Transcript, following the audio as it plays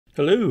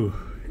Hello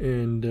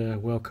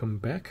and welcome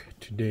back.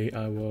 Today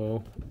I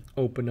will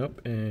open up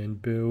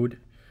and build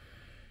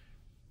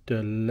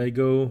the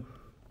Lego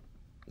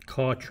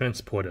car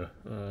transporter,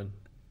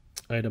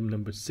 item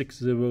number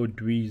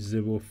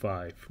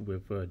 60305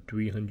 with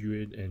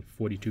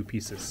 342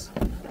 pieces.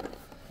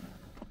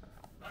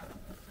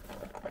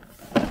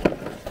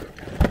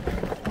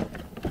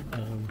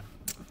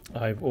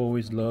 I've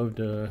always loved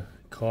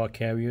car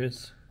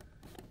carriers.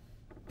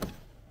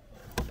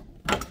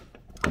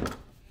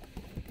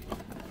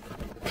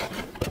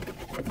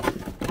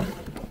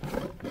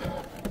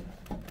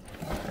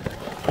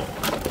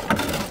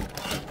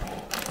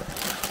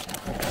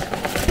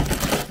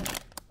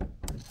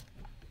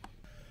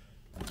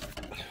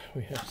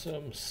 We have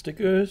some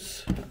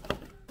stickers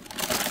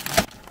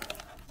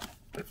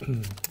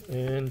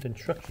and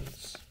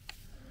instructions.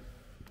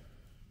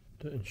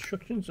 The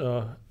instructions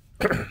are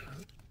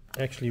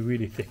actually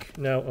really thick.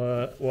 Now,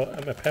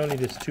 apparently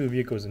there's two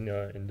vehicles in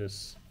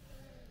this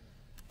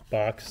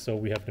box. So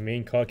we have the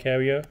main car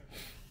carrier,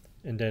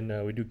 and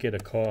then we do get a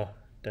car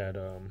that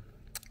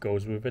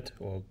goes with it.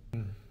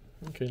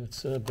 Okay,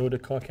 let's build a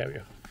car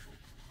carrier.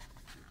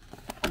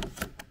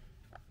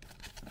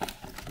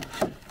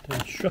 The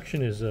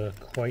instruction is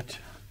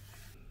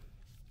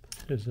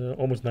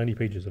almost 90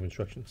 pages of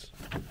instructions.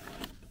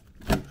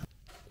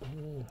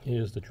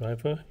 Here's the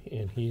driver,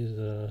 and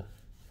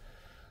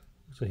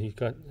so he's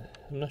got,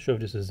 I'm not sure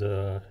if this is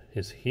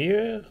his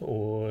hair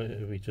or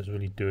if he's just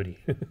really dirty.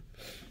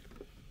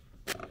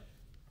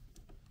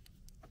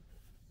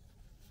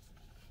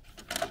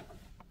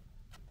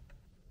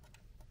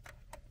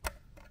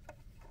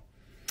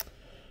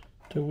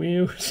 The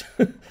wheels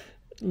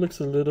looks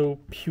a little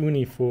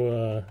puny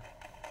for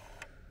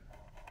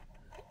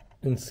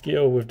in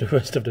scale with the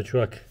rest of the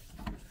truck.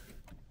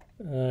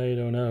 I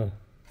don't know.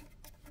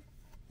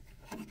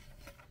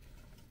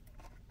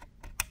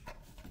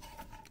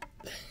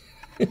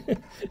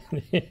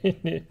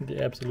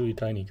 They're absolutely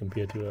tiny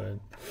compared to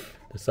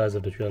the size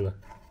of the trailer.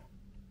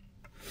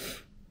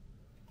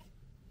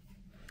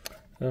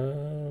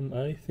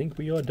 I think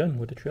we are done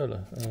with the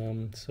trailer.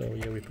 So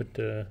yeah, we put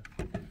the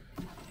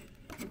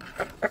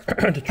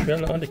the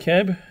trailer on the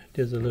cab.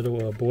 There's a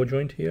little ball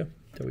joint here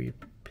that we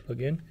plug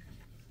in.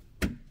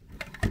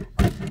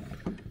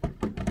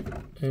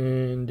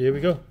 And there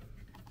we go.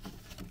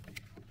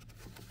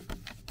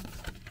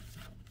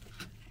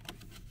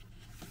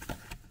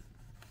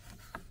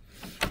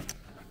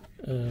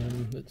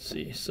 Let's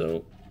see,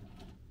 so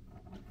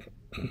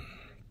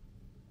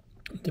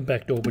the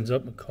back door opens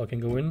up, the car can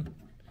go in,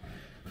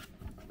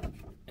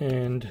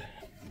 and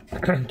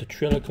the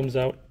trailer comes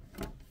out,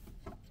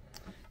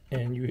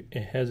 and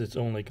it has its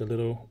own like a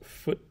little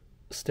foot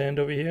stand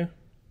over here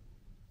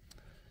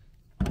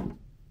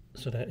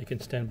so that it can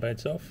stand by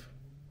itself.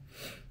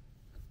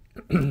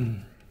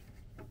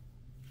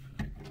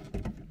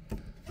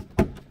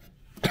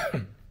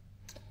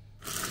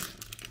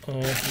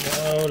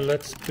 Now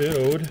let's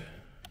build.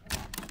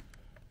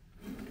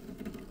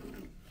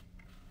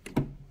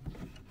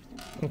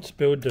 Let's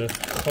build the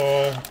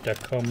car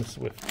that comes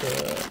with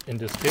in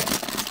this kit.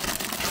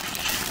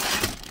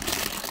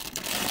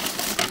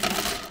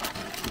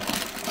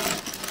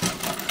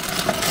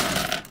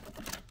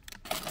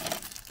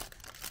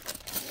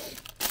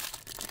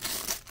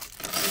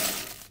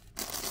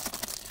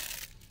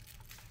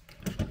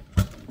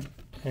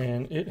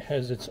 And it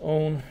has its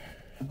own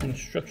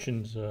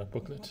instructions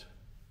booklet.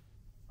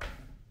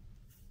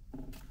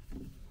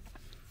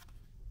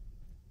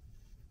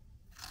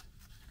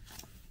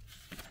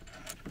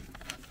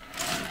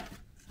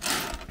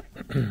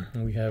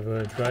 We have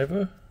a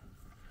driver,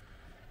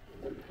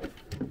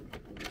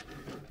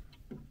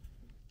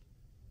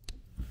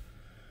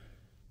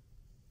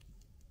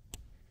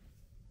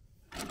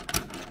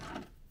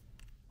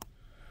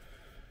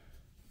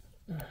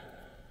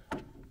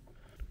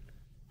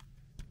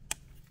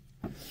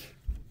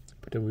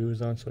 put the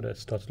wheels on so that it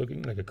starts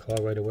looking like a car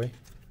right away.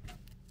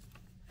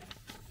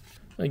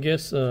 I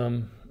guess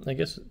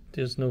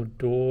there's no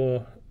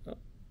door.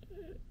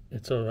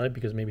 It's alright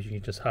because maybe you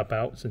can just hop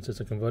out since it's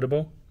a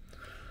convertible.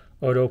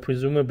 Although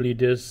presumably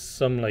there's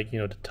some, like,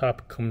 the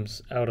top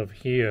comes out of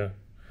here.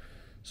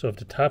 So if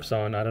the top's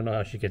on, I don't know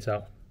how she gets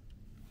out.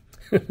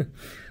 It's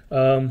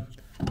an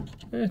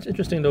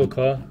interesting little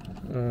car.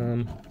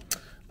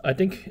 I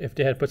think if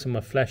they had put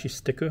some flashy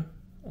sticker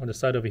on the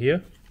side over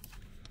here,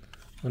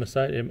 on the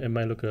side, it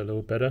might look a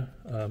little better.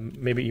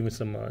 Maybe even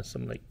some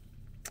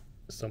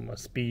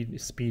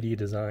speedy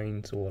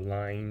designs or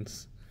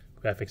lines,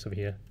 graphics over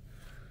here.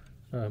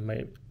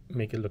 Might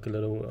make it look a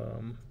little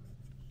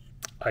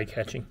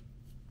eye-catching.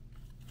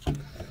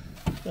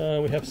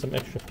 We have some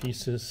extra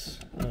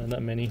pieces,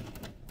 not many.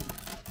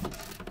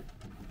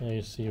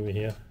 You see over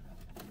here.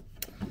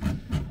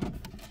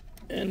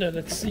 And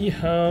let's see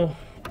how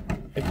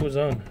it goes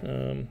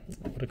on,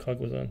 the car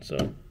goes on. So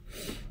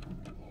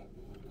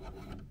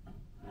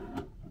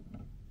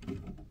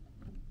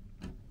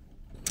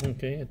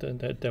okay,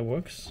 that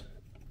works.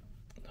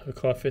 The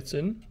car fits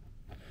in.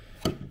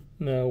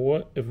 Now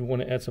what if we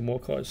want to add some more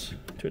cars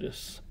to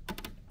this?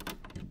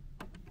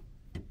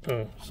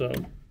 Oh, so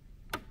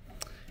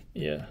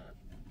yeah,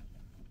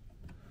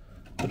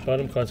 the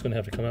bottom card's going to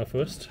have to come out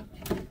first,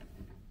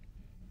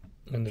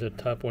 and the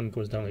top one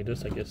goes down like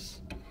this, I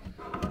guess.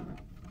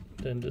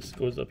 Then this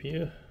goes up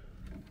here.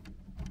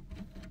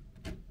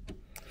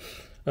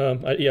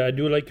 Yeah, I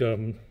do like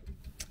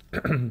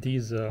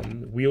these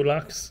wheel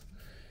locks.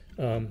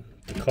 The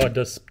card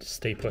does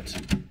stay put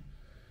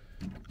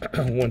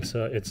once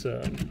it's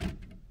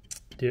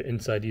they're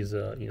inside these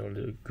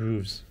little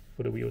grooves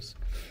for the wheels.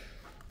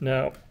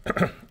 Now,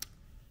 I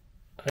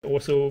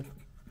also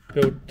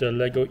built the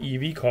Lego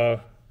EV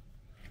car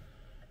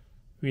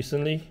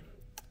recently,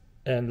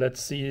 and let's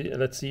see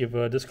if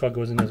this car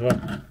goes in as well.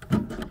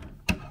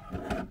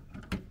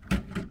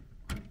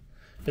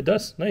 It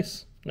does.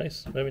 Nice,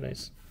 nice, very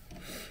nice.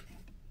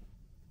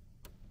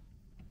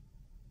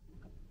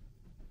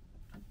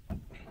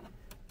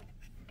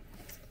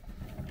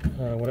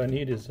 What I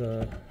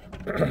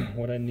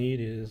need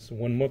is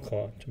one more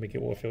car to make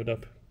it all filled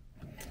up.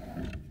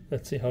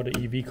 Let's see how the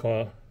EV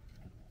car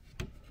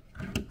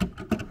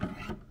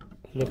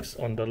looks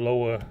on the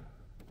lower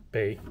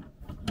bay.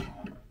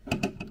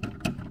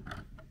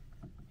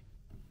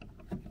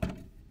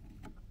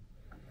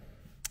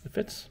 It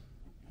fits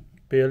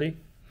barely,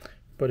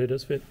 but it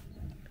does fit.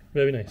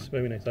 Very nice,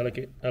 very nice. I like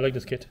it. I like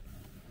this kit.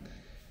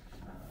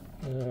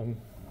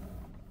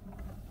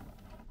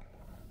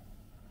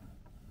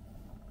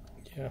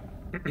 Yeah.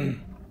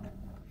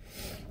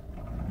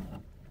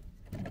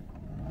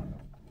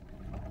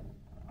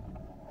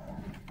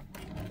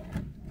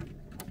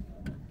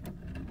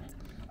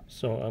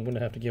 So I'm gonna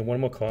have to get one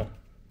more car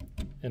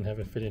and have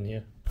it fit in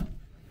here.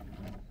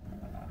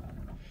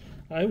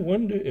 I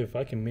wonder if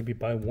I can maybe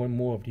buy one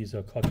more of these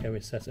car carrier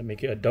sets and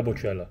make it a double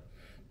trailer.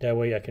 That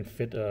way I can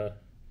fit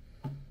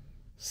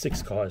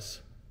 6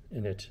 cars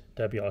in it.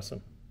 That'd be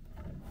awesome.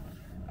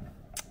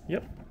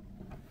 Yep.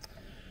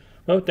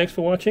 Well, thanks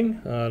for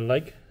watching.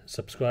 Like,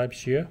 subscribe,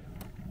 share,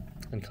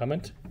 and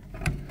comment.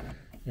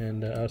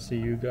 And I'll see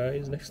you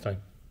guys next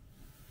time.